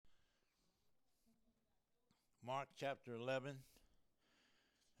Mark chapter 11,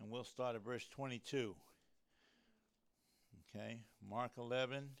 and we'll start at verse 22. Okay, Mark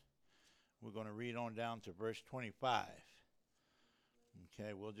 11, we're going to read on down to verse 25.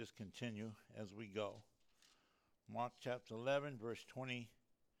 Okay, we'll just continue as we go. Mark chapter 11, verse 22.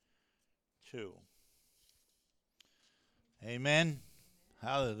 Amen.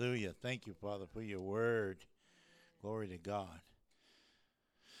 Hallelujah. Thank you, Father, for your word. Glory to God.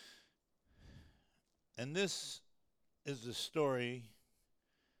 And this is the story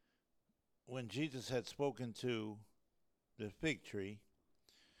when Jesus had spoken to the fig tree,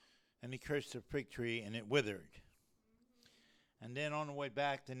 and he cursed the fig tree, and it withered. And then on the way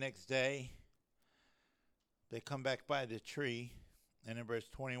back the next day, they come back by the tree, and in verse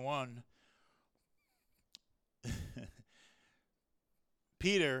 21,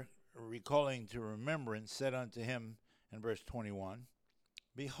 Peter, recalling to remembrance, said unto him in verse 21,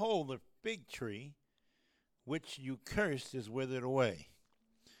 Behold, the fig tree which you cursed is withered away.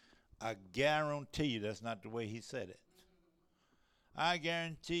 I guarantee you that's not the way he said it. I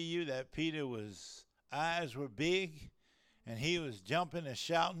guarantee you that Peter's eyes were big, and he was jumping and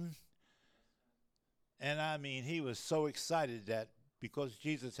shouting. And I mean, he was so excited that because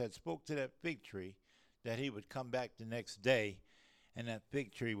Jesus had spoke to that fig tree, that he would come back the next day and that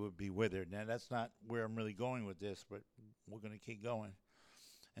fig tree would be withered. Now, that's not where I'm really going with this, but we're going to keep going.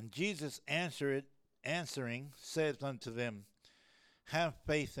 And Jesus answering, saith unto them, Have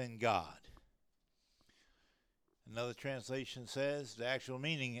faith in God. Another translation says, the actual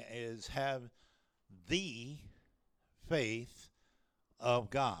meaning is, have the faith of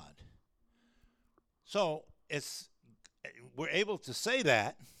God. So we're able to say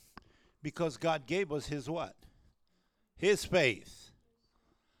that because God gave us his what? His faith.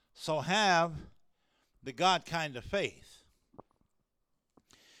 So have the God kind of faith.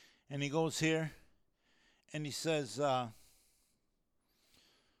 And he goes here and he says,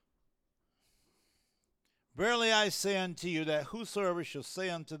 Verily I say unto you that whosoever shall say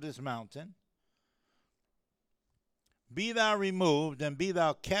unto this mountain, Be thou removed, and be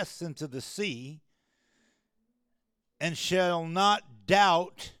thou cast into the sea, and shall not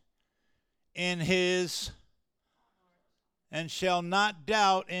doubt in his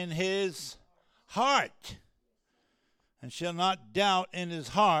heart,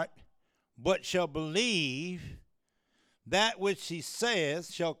 but shall believe that which he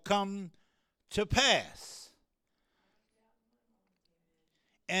saith shall come to pass.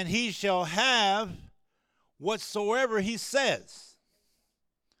 And he shall have whatsoever he says.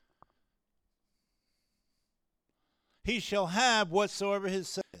 He shall have whatsoever he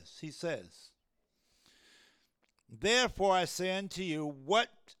says. Therefore I say unto you,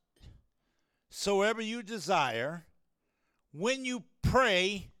 whatsoever you desire, when you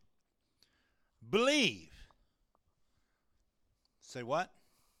pray, believe. Say what?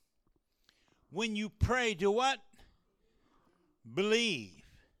 When you pray, do what? Believe.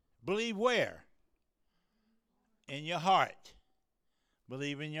 Believe where? In your heart.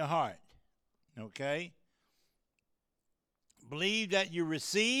 Believe in your heart. Okay? Believe that you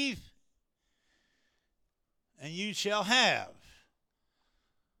receive, and you shall have.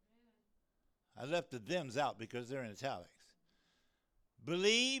 I left the thems out because they're in italics.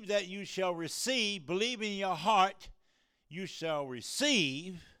 Believe that you shall receive. Believe in your heart, you shall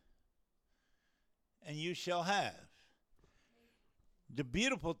receive, and you shall have. The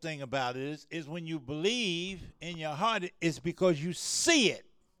beautiful thing about it is when you believe in your heart, it's because you see it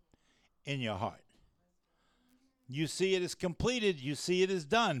in your heart. You see it as completed. You see it as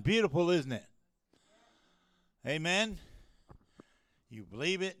done. Beautiful, isn't it? Amen? You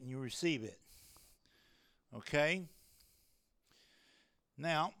believe it and you receive it. Okay?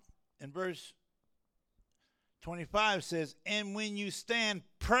 Now, in verse 25 says, And when you stand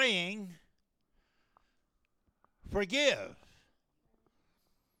praying, forgive.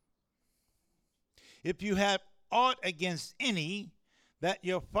 If you have aught against any, that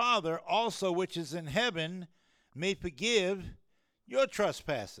your Father also which is in heaven may forgive your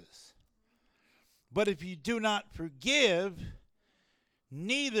trespasses. But if you do not forgive,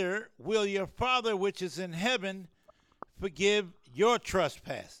 neither will your Father which is in heaven forgive your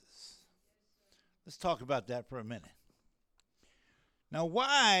trespasses. Let's talk about that for a minute. Now,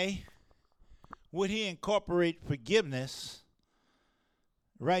 why would he incorporate forgiveness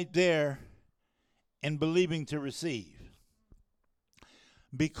right there in believing to receive?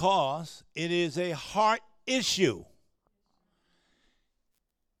 Because it is a heart issue.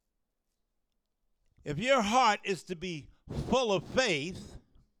 If your heart is to be full of faith,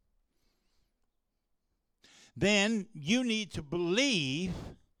 then you need to believe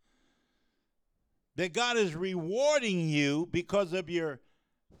that God is rewarding you because of your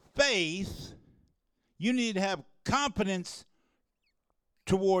faith, you need to have confidence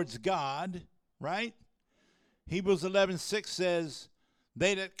towards God, right? Hebrews 11:6 says,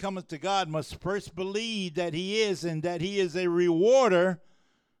 they that cometh to God must first believe that he is, and that he is a rewarder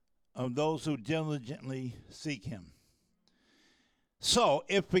of those who diligently seek him. So,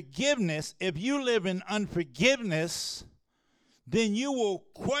 if you live in unforgiveness, then you will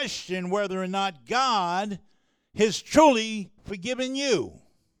question whether or not God has truly forgiven you.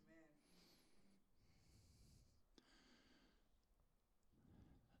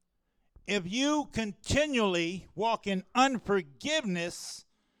 If you continually walk in unforgiveness,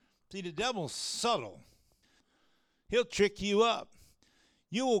 see, the devil's subtle. He'll trick you up.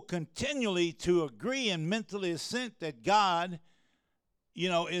 You will continually to agree and mentally assent that God,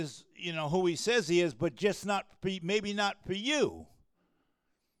 is, who he says he is, but just maybe not for you.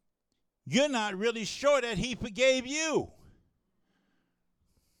 You're not really sure that he forgave you.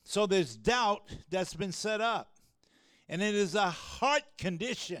 So there's doubt that's been set up. And it is a heart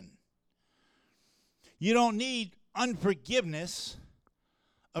condition. You don't need unforgiveness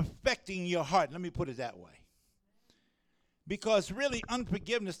affecting your heart. Let me put it that way. Because really,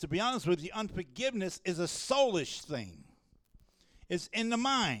 unforgiveness, to be honest with you, unforgiveness is a soulish thing. It's in the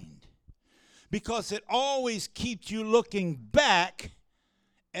mind. Because it always keeps you looking back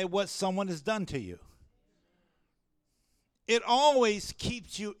at what someone has done to you. It always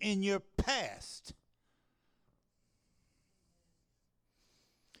keeps you in your past.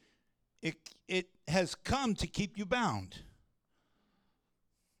 It has come to keep you bound.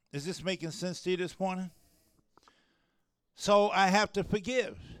 Is this making sense to you this morning? So I have to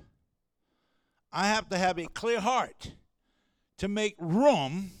forgive. I have to have a clear heart to make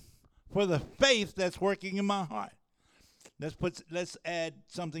room for the faith that's working in my heart. Let's add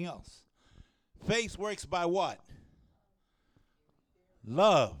something else. Faith works by what?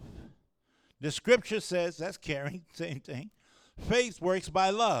 Love. The scripture says, that's caring, same thing. Faith works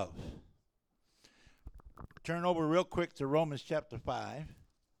by love. Turn over real quick to Romans chapter 5.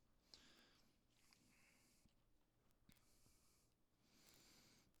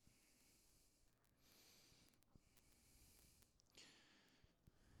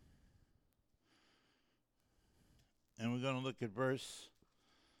 And we're going to look at verse.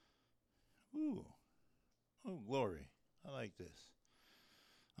 Oh, glory. I like this.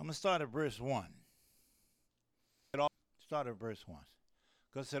 I'm going to start at verse 1. Start at verse 1.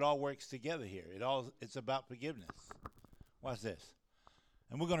 Because it all works together here. It's about forgiveness. Watch this.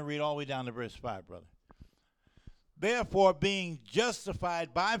 And we're going to read all the way down to verse 5, brother. Therefore, being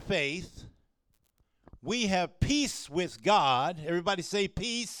justified by faith, we have peace with God. Everybody say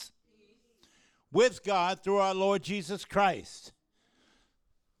peace. With God through our Lord Jesus Christ.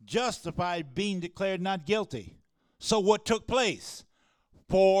 Justified, being declared not guilty. So what took place?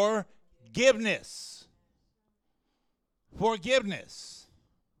 Forgiveness. Forgiveness.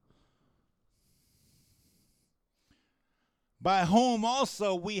 By whom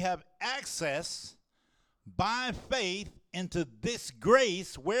also we have access by faith into this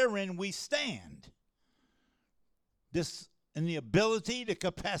grace wherein we stand. This in the ability, the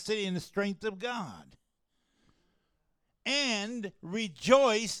capacity, and the strength of God. And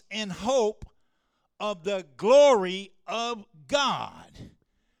rejoice in hope of the glory of God.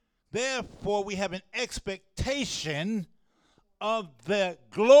 Therefore, we have an expectation of the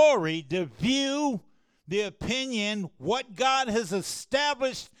glory, the view, the opinion, what God has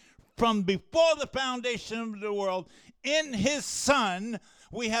established from before the foundation of the world in his Son.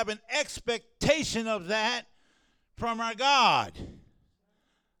 We have an expectation of that from our God.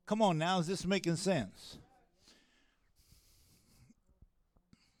 Come on now, is this making sense?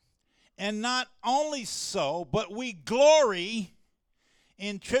 And not only so, but we glory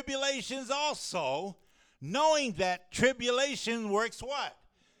in tribulations also, knowing that tribulation works what?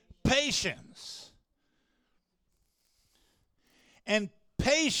 Patience. And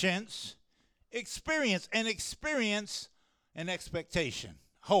patience, experience, and experience, an expectation,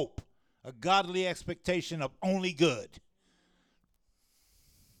 hope, a godly expectation of only good.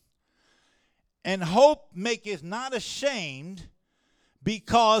 And hope maketh not ashamed,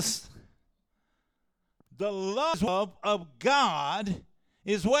 because the love of God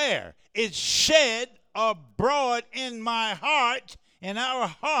is where? It's shed abroad in my heart, in our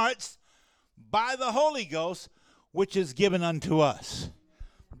hearts, by the Holy Ghost, which is given unto us.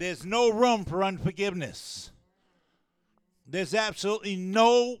 There's no room for unforgiveness. There's absolutely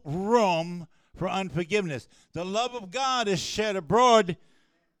no room for unforgiveness. The love of God is shed abroad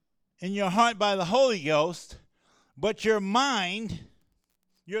in your heart by the Holy Ghost, but your mind,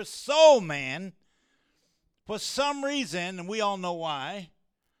 your soul man, for some reason, and we all know why,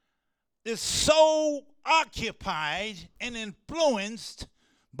 is so occupied and influenced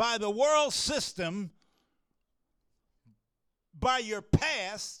by the world system, by your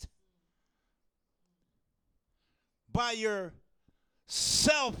past, by your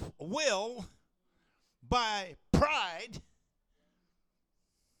self-will, by pride,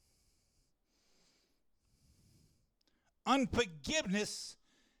 unforgiveness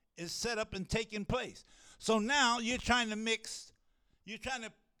is set up and taking place. So now you're trying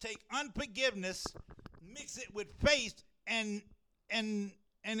to take unforgiveness, mix it with faith, and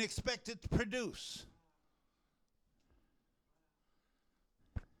expect it to produce.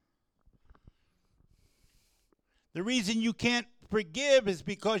 The reason you can't forgive is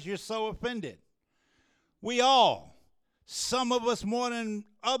because you're so offended. We all, some of us more than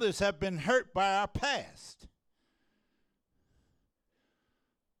others, have been hurt by our past.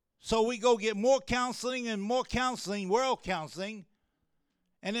 So we go get more counseling and more counseling, world counseling,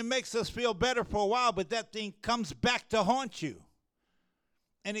 and it makes us feel better for a while, but that thing comes back to haunt you.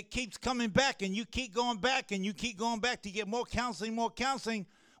 And it keeps coming back, and you keep going back, and you keep going back to get more counseling,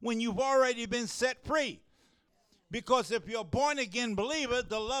 when you've already been set free. Because if you're a born-again believer,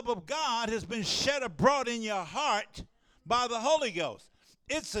 the love of God has been shed abroad in your heart by the Holy Ghost.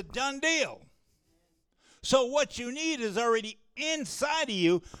 It's a done deal. So what you need is already inside of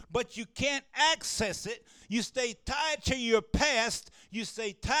you, but you can't access it. You stay tied to your past. You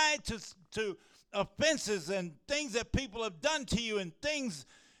stay tied to offenses and things that people have done to you and things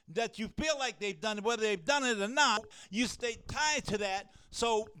that you feel like they've done, whether they've done it or not. You stay tied to that.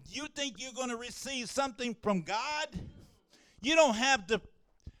 So you think you're going to receive something from God? You don't have the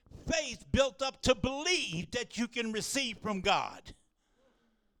faith built up to believe that you can receive from God.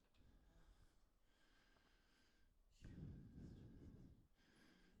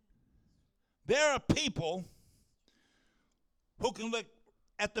 There are people who can look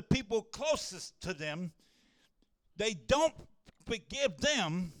at the people closest to them. They don't forgive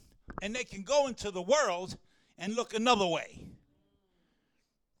them, and they can go into the world and look another way.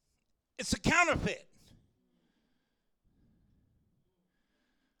 It's a counterfeit.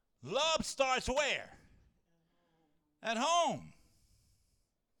 Love starts where? At home.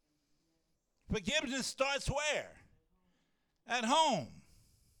 Forgiveness starts where? At home.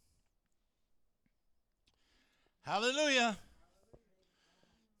 Hallelujah.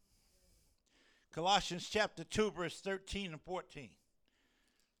 Colossians chapter 2, verse 13 and 14.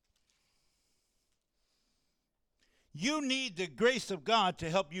 You need the grace of God to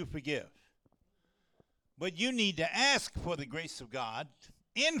help you forgive. But you need to ask for the grace of God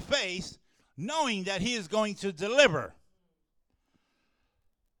in faith, knowing that He is going to deliver.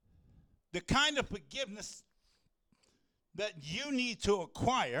 The kind of forgiveness that you need to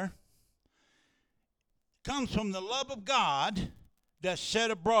acquire comes from the love of God that's shed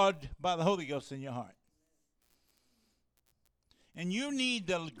abroad by the Holy Ghost in your heart. And you need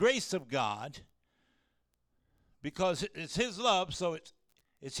the grace of God because it's His love, so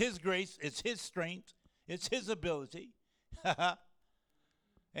it's His grace, it's His strength, it's His ability.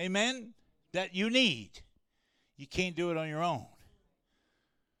 Amen? That you need. You can't do it on your own.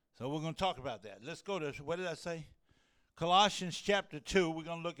 So we're going to talk about that. Let's go to, what did I say? Colossians chapter 2. We're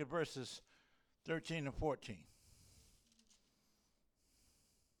going to look at verses 13 and 14.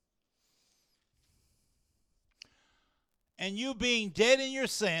 And you being dead in your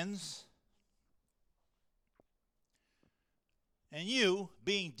sins, and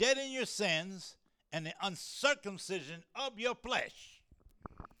the uncircumcision of your flesh,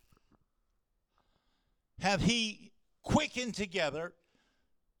 have He quickened together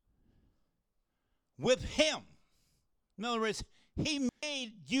with Him. In other words, He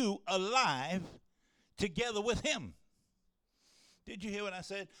made you alive together with Him. Did you hear what I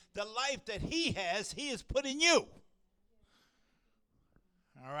said? The life that He has put in you.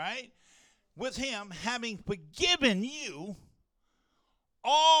 All right? With Him having forgiven you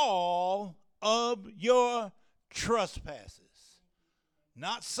all of your trespasses.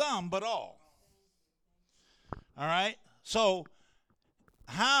 Not some, but all. All right? So,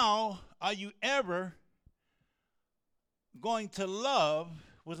 how are you ever going to love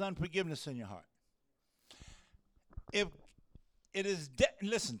with unforgiveness in your heart? If it is,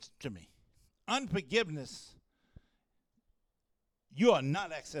 listen to me, unforgiveness, you are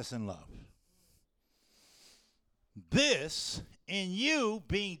not accessing love. This, in you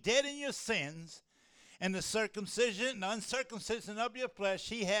being dead in your sins, and the circumcision and uncircumcision of your flesh,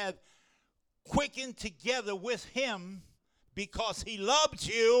 He had quickened together with Him because He loved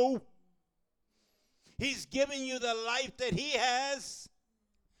you. He's giving you the life that He has.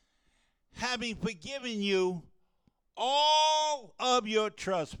 having forgiven you all of your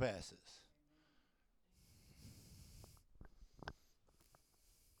trespasses.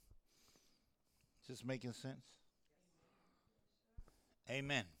 Is this making sense?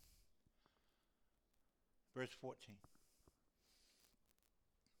 Amen. Verse 14.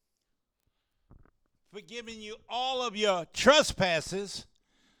 Forgiving you all of your trespasses,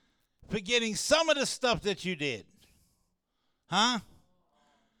 forgetting some of the stuff that you did. Huh?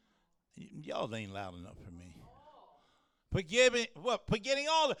 Y'all ain't loud enough for me. Forgetting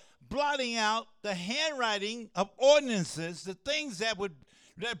all the, blotting out the handwriting of ordinances, the things that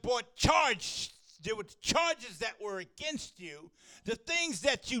brought charge. There were charges that were against you, the things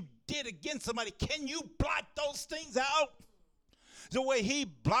that you did against somebody. Can you blot those things out? The way he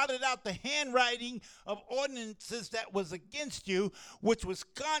blotted out the handwriting of ordinances that was against you, which was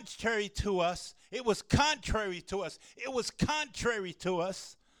contrary to us. It was contrary to us. It was contrary to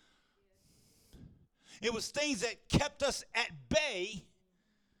us. It was things that kept us at bay.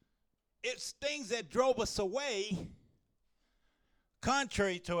 It's things that drove us away,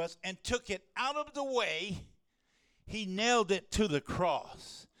 contrary to us, and took it out of the way. He nailed it to the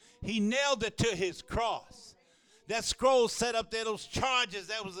cross. He nailed it to his cross. That scroll set up there, those charges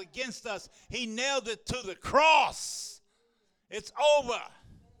that was against us. He nailed it to the cross. It's over.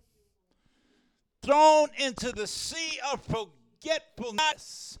 Thrown into the sea of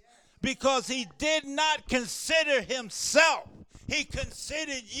forgetfulness because he did not consider himself. He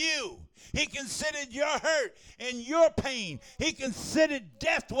considered you. He considered your hurt and your pain. He considered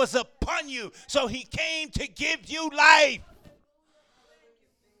death was upon you. So he came to give you life.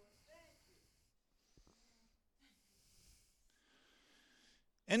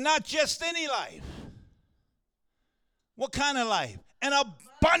 And not just any life. What kind of life? An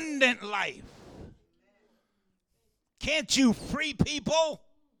abundant life. Can't you free people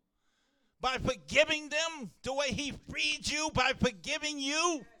by forgiving them the way he freed you by forgiving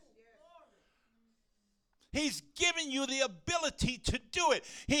you? He's given you the ability to do it.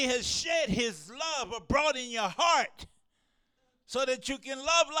 He has shed his love abroad in your heart so that you can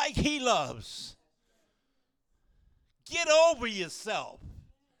love like he loves. Get over yourself.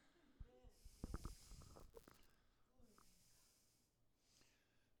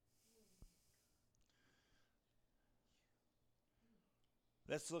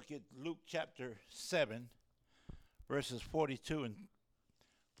 Let's look at Luke chapter 7, verses 42 and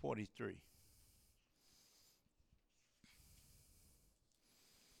 43.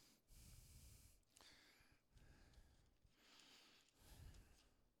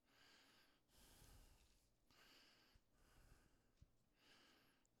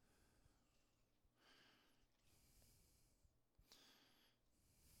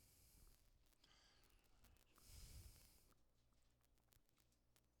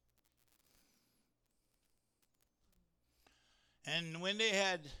 And when they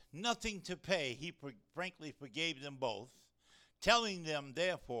had nothing to pay, he frankly forgave them both, telling them,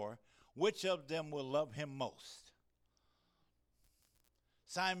 therefore, which of them will love him most.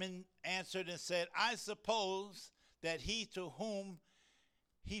 Simon answered and said, I suppose that he to whom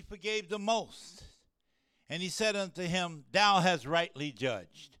he forgave the most. And he said unto him, thou hast rightly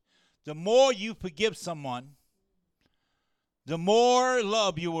judged. The more you forgive someone, the more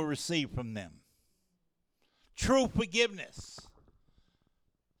love you will receive from them. True forgiveness.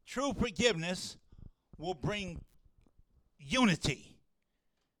 True forgiveness will bring unity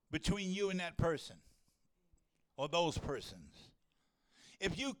between you and that person or those persons.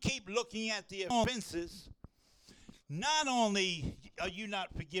 If you keep looking at the offenses, not only are you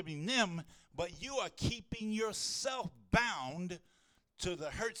not forgiving them, but you are keeping yourself bound to the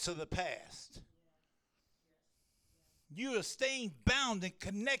hurts of the past. You are staying bound and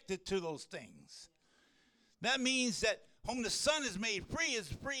connected to those things. That means that whom the Son is made free is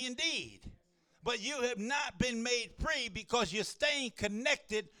free indeed. But you have not been made free because you're staying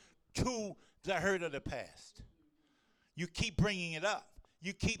connected to the hurt of the past. You keep bringing it up.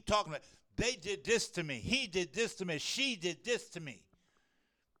 You keep talking about, they did this to me. He did this to me. She did this to me.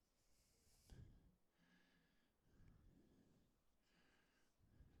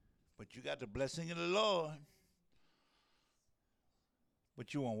 But you got the blessing of the Lord.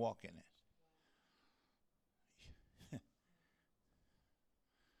 But you won't walk in it.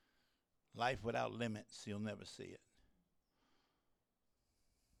 Life without limits, you'll never see it.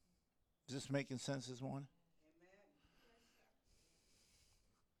 Is this making sense this morning?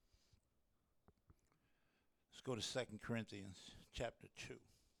 Let's go to 2 Corinthians chapter 2.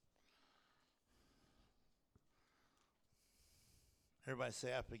 Everybody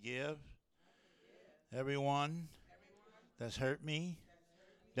say, I forgive everyone that's hurt me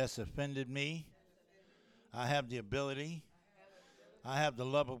that's offended me. I have the ability. I have the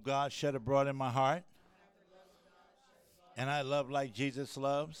love of God shed abroad in my heart. And I love like Jesus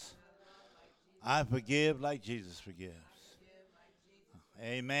loves. I forgive like Jesus forgives.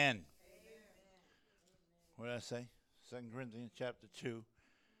 Amen. What did I say? 2 Corinthians chapter 2.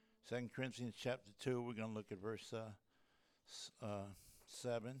 2 Corinthians chapter 2, we're going to look at verse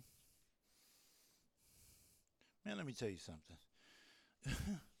 7. Man, let me tell you something.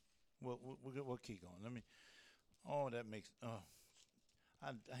 We'll keep going.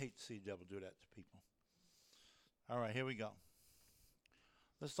 I hate to see the devil do that to people. All right, here we go.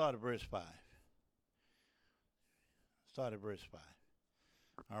 Let's start at verse 5. Start at verse 5.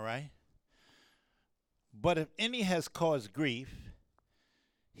 All right? But if any has caused grief,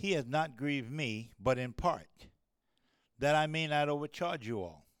 he has not grieved me, but in part, that I may not overcharge you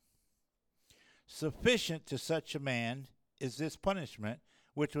all. Sufficient to such a man is this punishment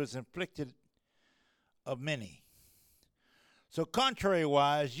which was inflicted of many. So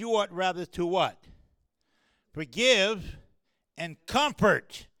contrariwise, you ought rather to what? Forgive and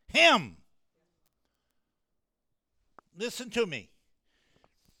comfort him. Listen to me.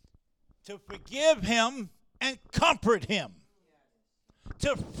 To forgive him and comfort him.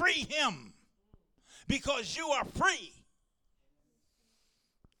 To free him. Because you are free.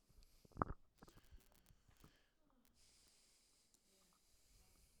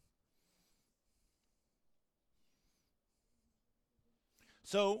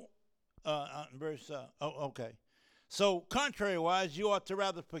 So, okay. So, contrariwise, you ought to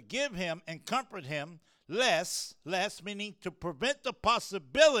rather forgive him and comfort him, lest, meaning to prevent the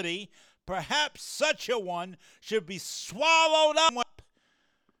possibility, perhaps such a one should be swallowed up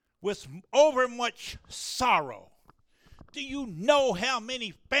with overmuch sorrow. Do you know how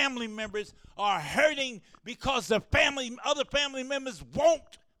many family members are hurting because the other family members won't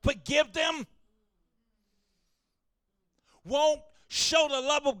forgive them? Won't show the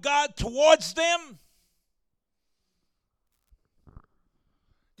love of God towards them?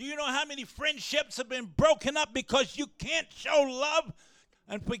 Do you know how many friendships have been broken up because you can't show love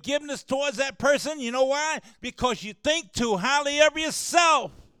and forgiveness towards that person? You know why? Because you think too highly of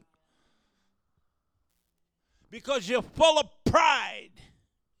yourself. Because you're full of pride.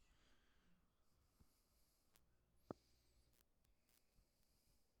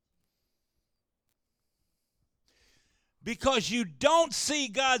 Because you don't see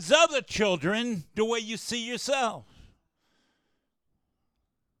God's other children the way you see yourself.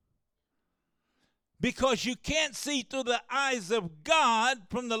 Because you can't see through the eyes of God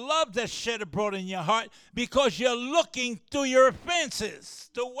from the love that's shed abroad in your heart, because you're looking through your offenses,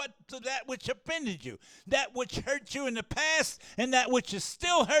 to that which offended you, that which hurt you in the past, and that which is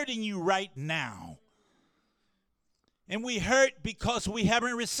still hurting you right now. And we hurt because we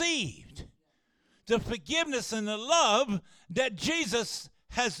haven't received the forgiveness and the love that Jesus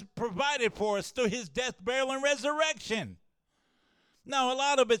has provided for us through his death, burial, and resurrection. Now, a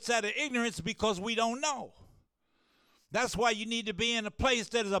lot of it's out of ignorance because we don't know. That's why you need to be in a place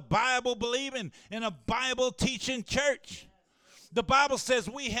that is a Bible-believing and a Bible-teaching church. The Bible says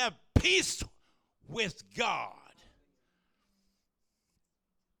we have peace with God.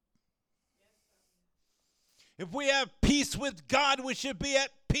 If we have peace with God, we should be at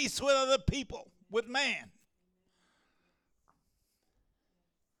peace with other people, with man.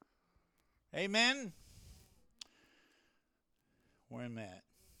 Amen? Where am I at?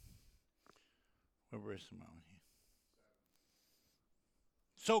 What verse am I on here?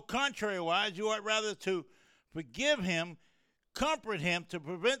 So contrariwise, you ought rather to forgive him, comfort him, to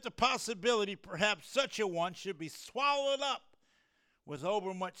prevent the possibility perhaps such a one should be swallowed up with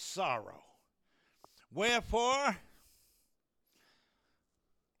overmuch sorrow. Wherefore,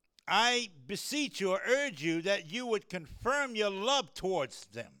 I beseech you or urge you that you would confirm your love towards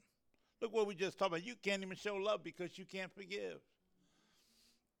them. Look what we just talked about. You can't even show love because you can't forgive.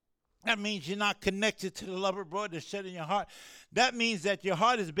 That means you're not connected to the love of God that's shed in your heart. That means that your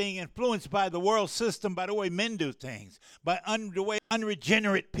heart is being influenced by the world system, by the way men do things, by the way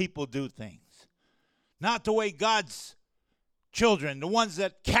unregenerate people do things. Not the way God's children, the ones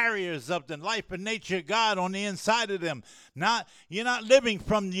that carriers of the life and nature of God on the inside of them. You're not living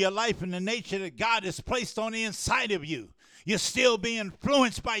from your life and the nature that God has placed on the inside of you. You're still being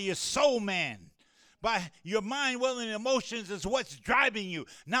influenced by your soul man. By your mind, will, and emotions is what's driving you,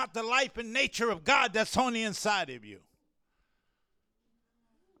 not the life and nature of God that's on the inside of you.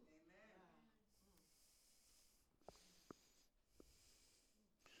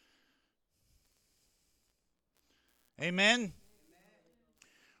 Amen?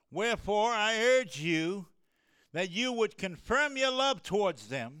 Wherefore, I urge you that you would confirm your love towards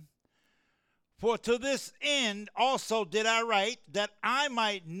them. For to this end also did I write, that I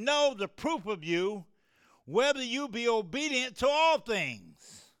might know the proof of you, whether you be obedient to all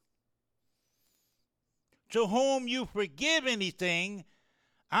things. To whom you forgive anything,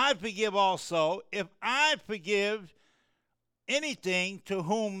 I forgive also. If I forgive anything to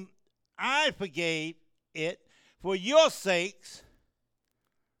whom I forgave it, for your sakes,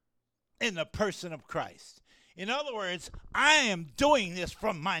 in the person of Christ. In other words, I am doing this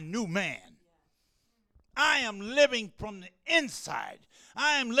from my new man. I am living from the inside.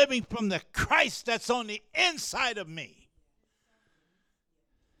 I am living from the Christ that's on the inside of me.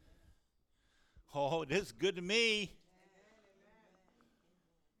 Oh, this is good to me.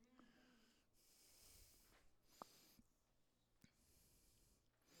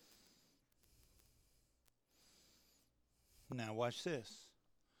 Now watch this.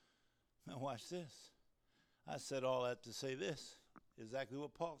 Now watch this. I said all that to say this. Exactly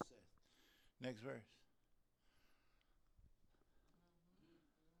what Paul said. Next verse.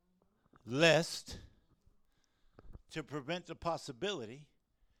 Lest, to prevent the possibility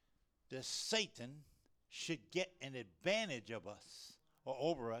that Satan should get an advantage of us or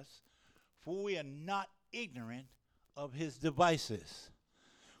over us, for we are not ignorant of his devices.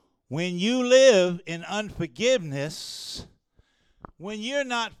 When you live in unforgiveness, when you're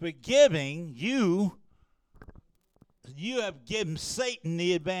not forgiving, you have given Satan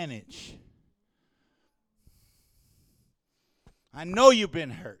the advantage. I know you've been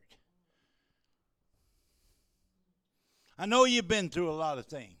hurt. I know you've been through a lot of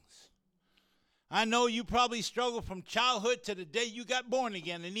things. I know you probably struggled from childhood to the day you got born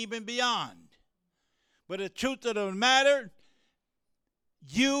again and even beyond. But the truth of the matter,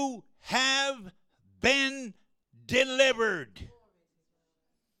 you have been delivered.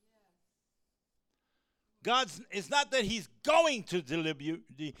 It's not that he's going to deliver you.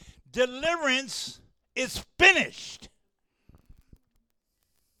 The deliverance is finished.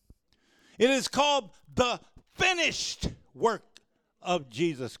 It is called the finished work of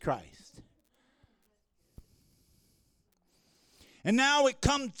Jesus Christ. And now it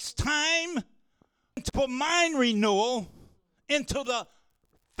comes time for mind renewal into the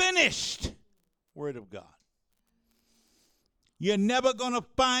finished Word of God. You're never going to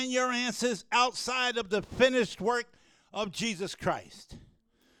find your answers outside of the finished work of Jesus Christ.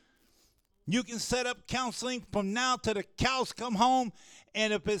 You can set up counseling from now till the cows come home,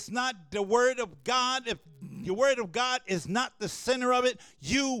 and if it's not the Word of God, if the Word of God is not the center of it,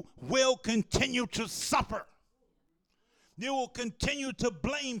 you will continue to suffer. You will continue to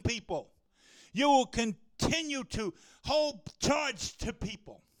blame people. You will continue to hold charge to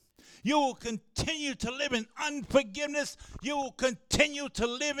people. You will continue to live in unforgiveness. You will continue to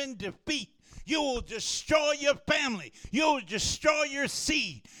live in defeat. You will destroy your family. You will destroy your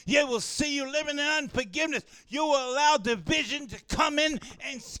seed. You will see you living in unforgiveness. You will allow division to come in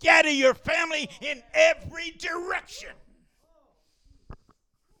and scatter your family in every direction.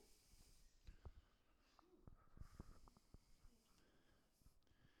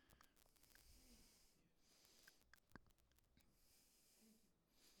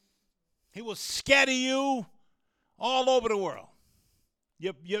 He will scatter you all over the world.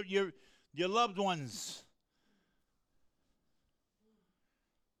 Your loved ones.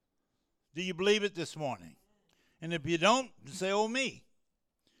 Do you believe it this morning? And if you don't, say, oh, me.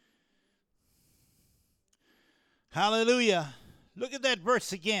 Hallelujah. Look at that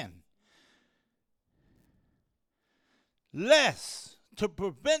verse again. Lest, to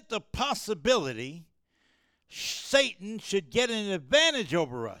prevent the possibility Satan should get an advantage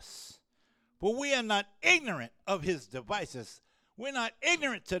over us. For we are not ignorant of his devices. We're not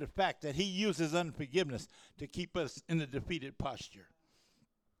ignorant to the fact that he uses unforgiveness to keep us in a defeated posture.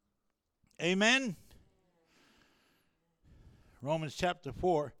 Amen? Romans chapter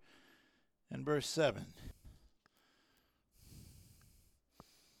 4 and verse 7.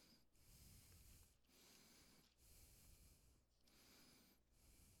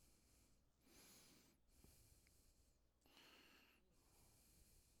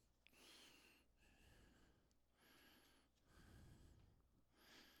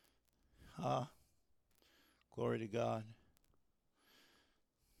 Glory to God.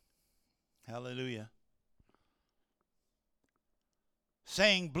 Hallelujah.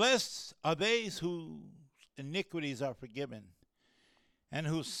 Saying, blessed are they whose iniquities are forgiven and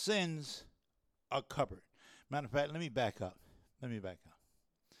whose sins are covered. Matter of fact, let me back up.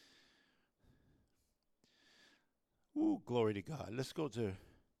 Ooh, glory to God. Let's go to,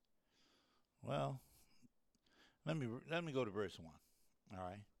 well, let me go to verse 1. All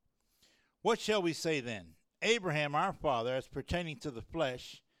right. What shall we say then? Abraham our father as pertaining to the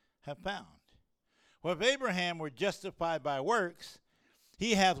flesh have found. For if Abraham were justified by works,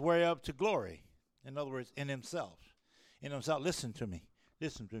 he hath whereof to glory. In other words, in himself. In himself. Listen to me.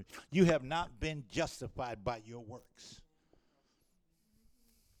 Listen to me. You have not been justified by your works.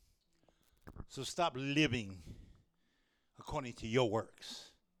 So stop living according to your works.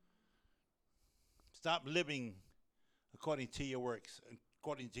 Stop living according to your works,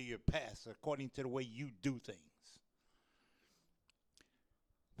 according to your past, according to the way you do things.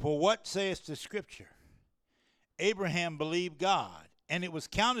 For what saith the Scripture? Abraham believed God, and it was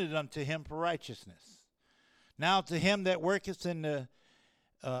counted unto him for righteousness. Now to him that worketh for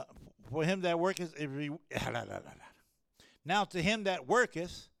him that worketh, now to him that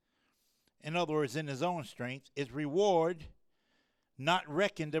worketh, in other words, in his own strength, is reward not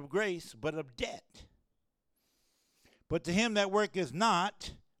reckoned of grace, but of debt. But to him that worketh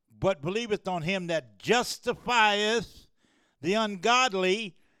not, but believeth on him that justifieth the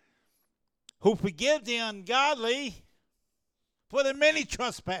ungodly, who forgive the ungodly for the many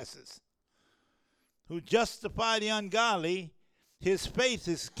trespasses, who justify the ungodly, his faith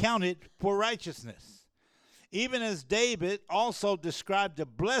is counted for righteousness. Even as David also described the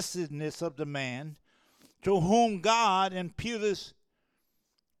blessedness of the man to whom God imputeth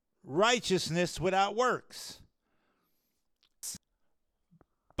righteousness without works.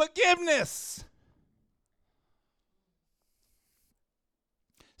 Forgiveness.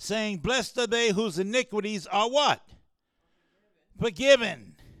 Saying, blessed are they whose iniquities are what?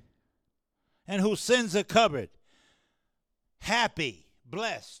 Forgiven. And whose sins are covered. Happy,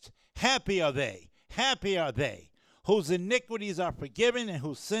 blessed, happy are they whose iniquities are forgiven and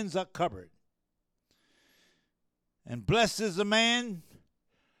whose sins are covered. And blessed is the man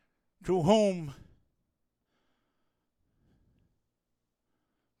to whom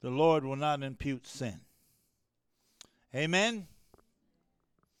the Lord will not impute sin. Amen?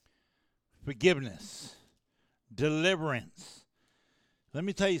 Forgiveness, deliverance. Let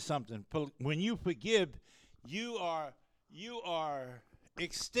me tell you something. When you forgive, you are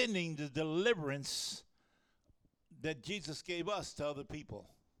extending the deliverance that Jesus gave us to other people.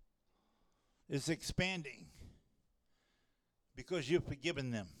 It's expanding because you've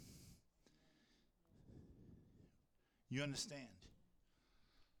forgiven them. You understand?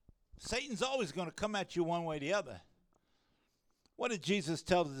 Satan's always going to come at you one way or the other. What did Jesus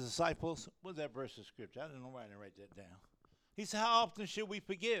tell the disciples? What's that verse of Scripture? I don't know why I didn't write that down. He said, how often should we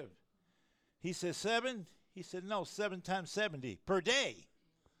forgive? He said, 7? He said, no, 7 times 70 per day.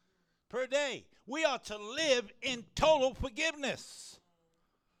 Per day. We are to live in total forgiveness.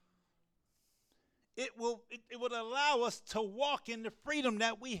 It would allow us to walk in the freedom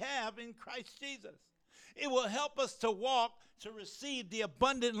that we have in Christ Jesus. It will help us to walk to receive the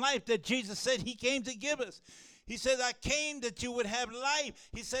abundant life that Jesus said he came to give us. He said, I came that you would have life.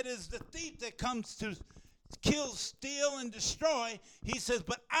 He said, it's the thief that comes to kill, steal, and destroy. He says,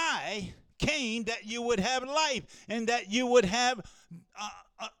 but I came that you would have life and that you would have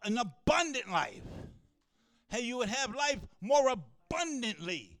an abundant life. Hey, you would have life more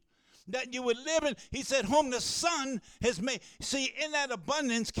abundantly. That you would live in. He said, whom the Son has made. See, in that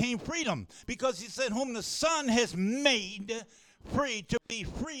abundance came freedom. Because he said, whom the Son has made free. To be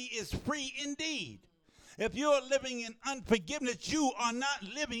free is free indeed. If you are living in unforgiveness, you are not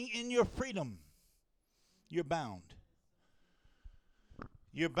living in your freedom. You're bound.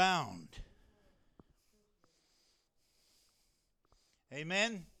 You're bound.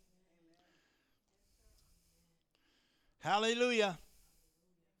 Amen. Hallelujah.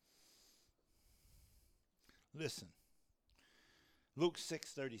 Listen. Luke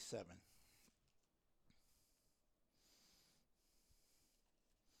 6:37.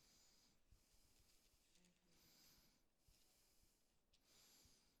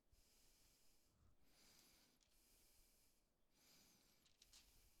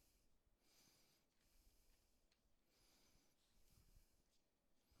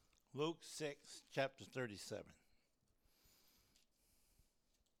 Luke 6, chapter 37.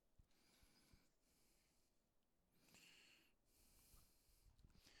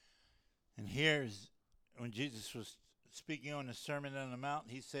 And here's when Jesus was speaking on the Sermon on the Mount,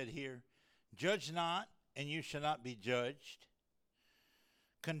 he said here, judge not, and you shall not be judged.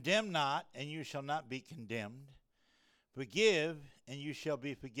 Condemn not, and you shall not be condemned. Forgive, and you shall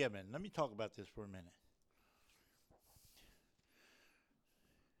be forgiven. Let me talk about this for a minute.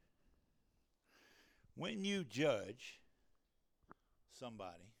 When you judge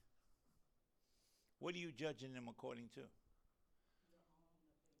somebody, what are you judging them according to?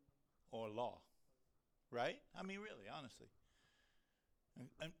 Or law, right? I mean, really, honestly.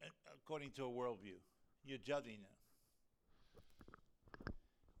 And according to a worldview. You're judging them.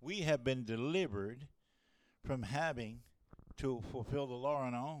 We have been delivered from having to fulfill the law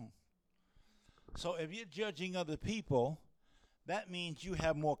on our own. So if you're judging other people, that means you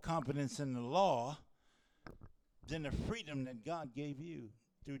have more confidence in the law than the freedom that God gave you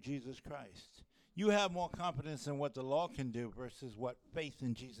through Jesus Christ. You have more confidence in what the law can do versus what faith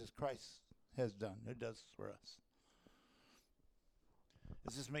in Jesus Christ has done. It does for us.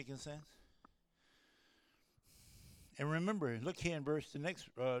 Is this making sense? And remember, look here in verse,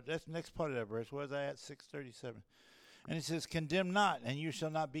 that's the next part of that verse. Where was I at? 6:37. And it says, condemn not, and you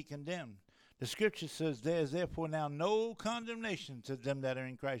shall not be condemned. The scripture says, there is therefore now no condemnation to them that are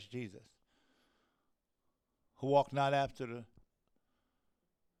in Christ Jesus, who walk not after the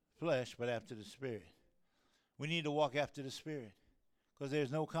flesh, but after the Spirit. We need to walk after the Spirit, because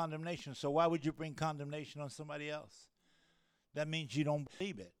there's no condemnation. So why would you bring condemnation on somebody else? That means you don't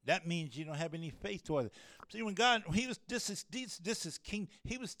believe it. That means you don't have any faith toward it. See, when God, this is king.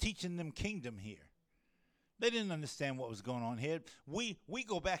 He was teaching them kingdom here. They didn't understand what was going on here. We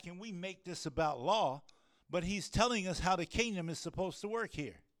go back and we make this about law, but he's telling us how the kingdom is supposed to work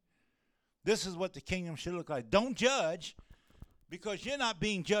here. This is what the kingdom should look like. Don't judge, because you're not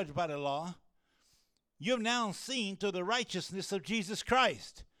being judged by the law. You're now seen through the righteousness of Jesus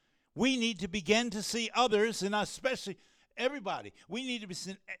Christ. We need to begin to see others, and especially everybody. We need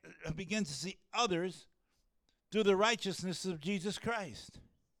to begin to see others through the righteousness of Jesus Christ.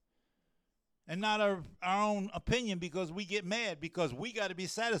 And not our own opinion, because we get mad, because we got to be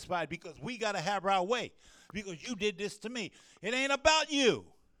satisfied, because we got to have our way, because you did this to me. It ain't about you.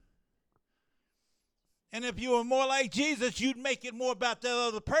 And if you were more like Jesus, you'd make it more about that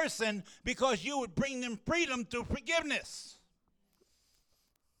other person, because you would bring them freedom through forgiveness.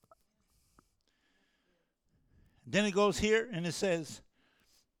 Then it goes here and it says,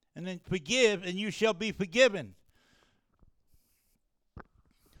 and then forgive and you shall be forgiven.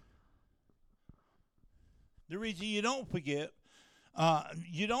 The reason you don't forgive,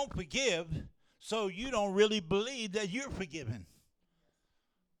 so you don't really believe that you're forgiven.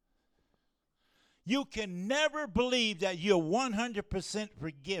 You can never believe that you're 100%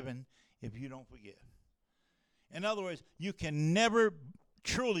 forgiven if you don't forgive. In other words, you can never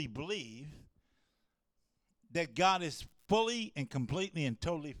truly believe that God is fully and completely and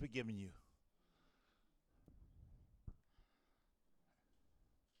totally forgiven you.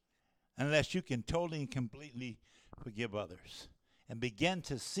 Unless you can totally and completely forgive others and begin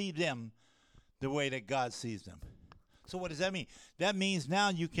to see them the way that God sees them. So what does that mean? That means now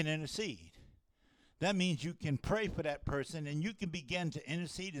you can intercede. That means you can pray for that person, and you can begin to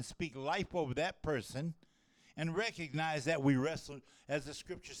intercede and speak life over that person, and recognize that we wrestle, as the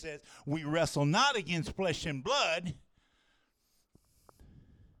scripture says, we wrestle not against flesh and blood,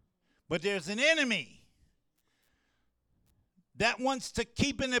 but there's an enemy that wants to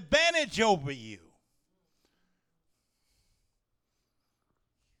keep an advantage over you.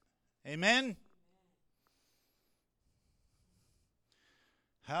 Amen?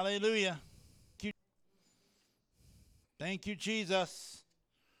 Hallelujah. Thank you, Jesus.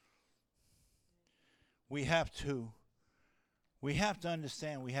 We have to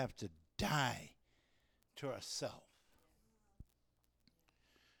understand we have to die to ourselves.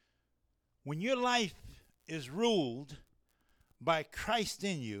 When your life is ruled by Christ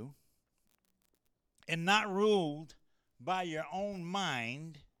in you and not ruled by your own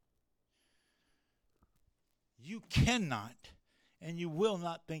mind, you cannot and you will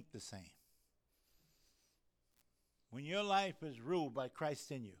not think the same. When your life is ruled by Christ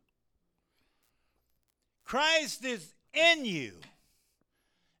in you. Christ is in you.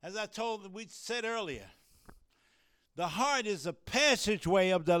 As we said earlier, the heart is a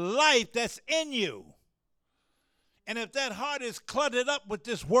passageway of the life that's in you. And if that heart is cluttered up with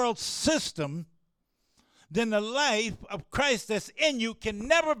this world system, then the life of Christ that's in you can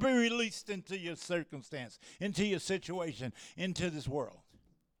never be released into your circumstance, into your situation, into this world.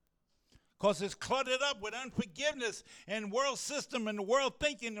 Because it's cluttered up with unforgiveness and world system and the world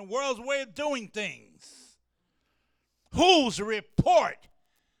thinking and the world's way of doing things. Whose report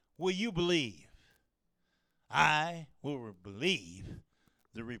will you believe? I will believe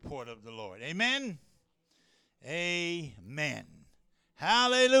the report of the Lord. Amen? Amen.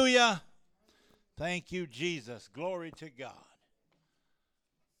 Hallelujah. Thank you, Jesus. Glory to God.